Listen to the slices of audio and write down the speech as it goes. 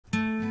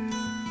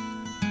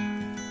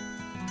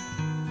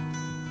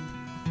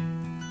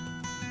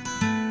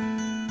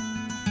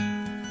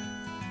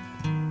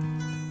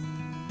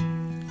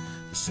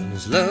sun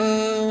is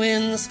low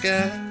in the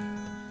sky.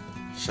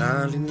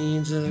 Charlie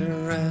needs a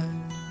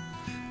ride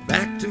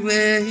back to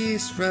where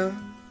he's from,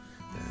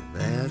 now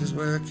that his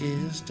work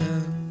is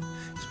done.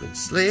 He's been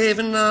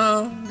slaving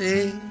all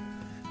day,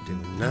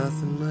 doing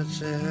nothing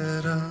much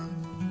at all,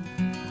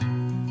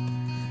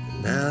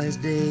 and now his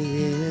day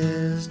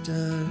is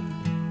done.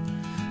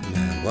 And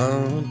I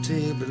want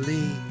to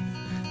believe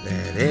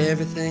that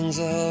everything's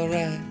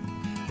alright,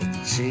 that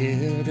the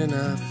children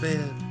are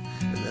fed,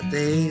 and that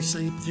they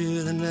sleep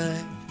through the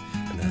night.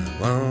 And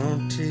I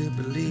want to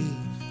believe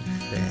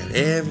that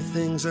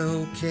everything's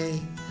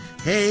okay.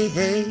 Hey,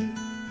 hey.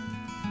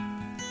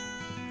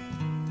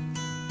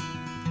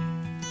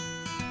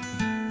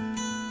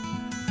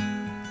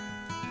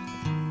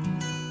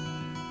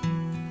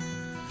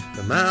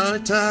 The Molly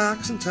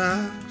talks and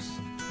talks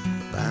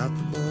about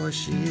the boy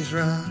she's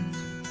rocked.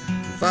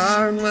 From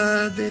far and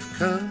wide they've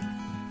come,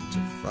 to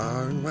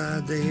far and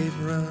wide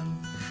they've run.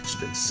 She's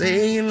been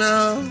saying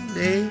all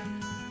day,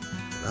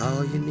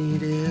 all you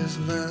need is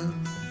love.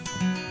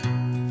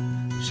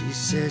 She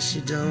says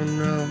she don't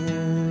know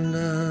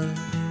none.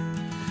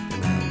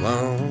 And I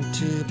want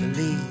to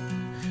believe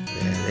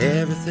that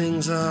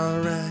everything's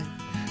alright,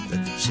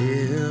 that the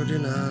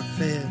children are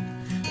fed,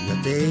 and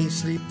that they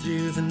sleep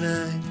through the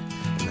night.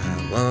 And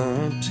I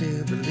want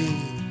to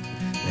believe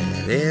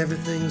that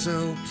everything's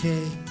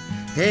okay.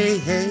 Hey,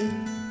 hey.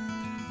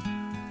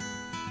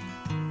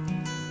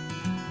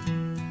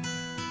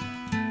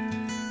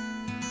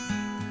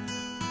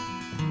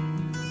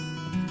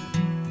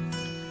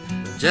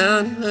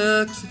 Johnny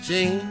looks at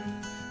Jane,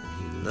 and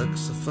he looks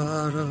so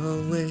far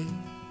away.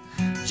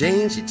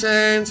 Jane, she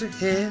turns her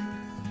head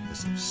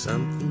as if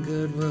something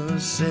good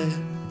was said,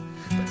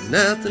 but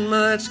nothing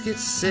much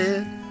gets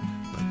said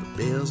about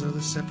the bills or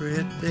the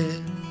separate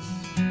beds.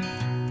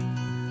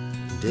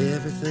 And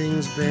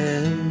everything's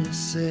been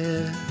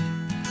said,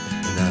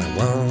 and I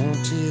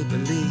want to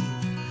believe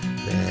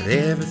that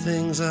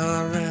everything's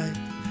alright,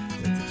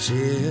 that the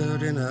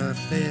children are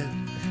fed,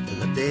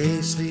 and that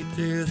they sleep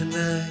through the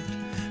night.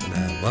 And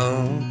I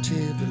want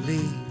to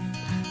believe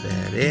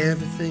that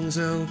everything's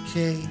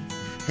okay.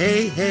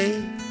 Hey,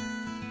 hey.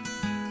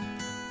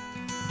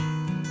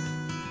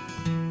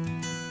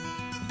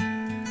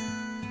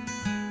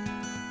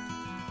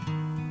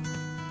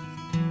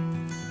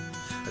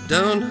 I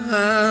don't know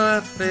how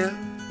I felt,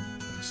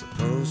 I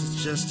suppose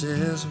it's just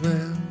as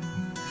well.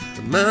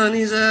 The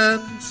money's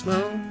up in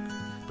smoke,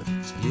 but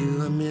it's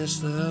you I miss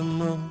the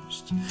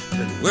most. I've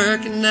been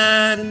working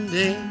night and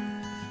day,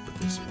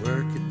 this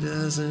work, it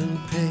doesn't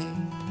pay.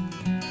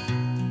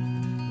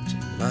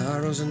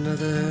 Tomorrow's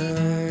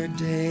another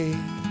day.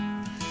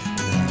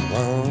 And I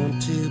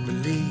want to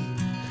believe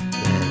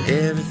that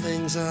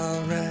everything's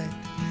alright,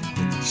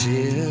 that the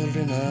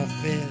children are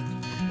fed,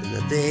 and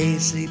that they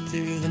sleep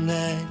through the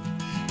night.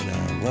 And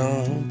I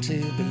want to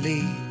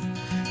believe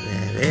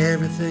that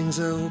everything's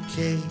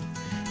okay.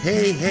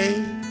 Hey,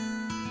 hey.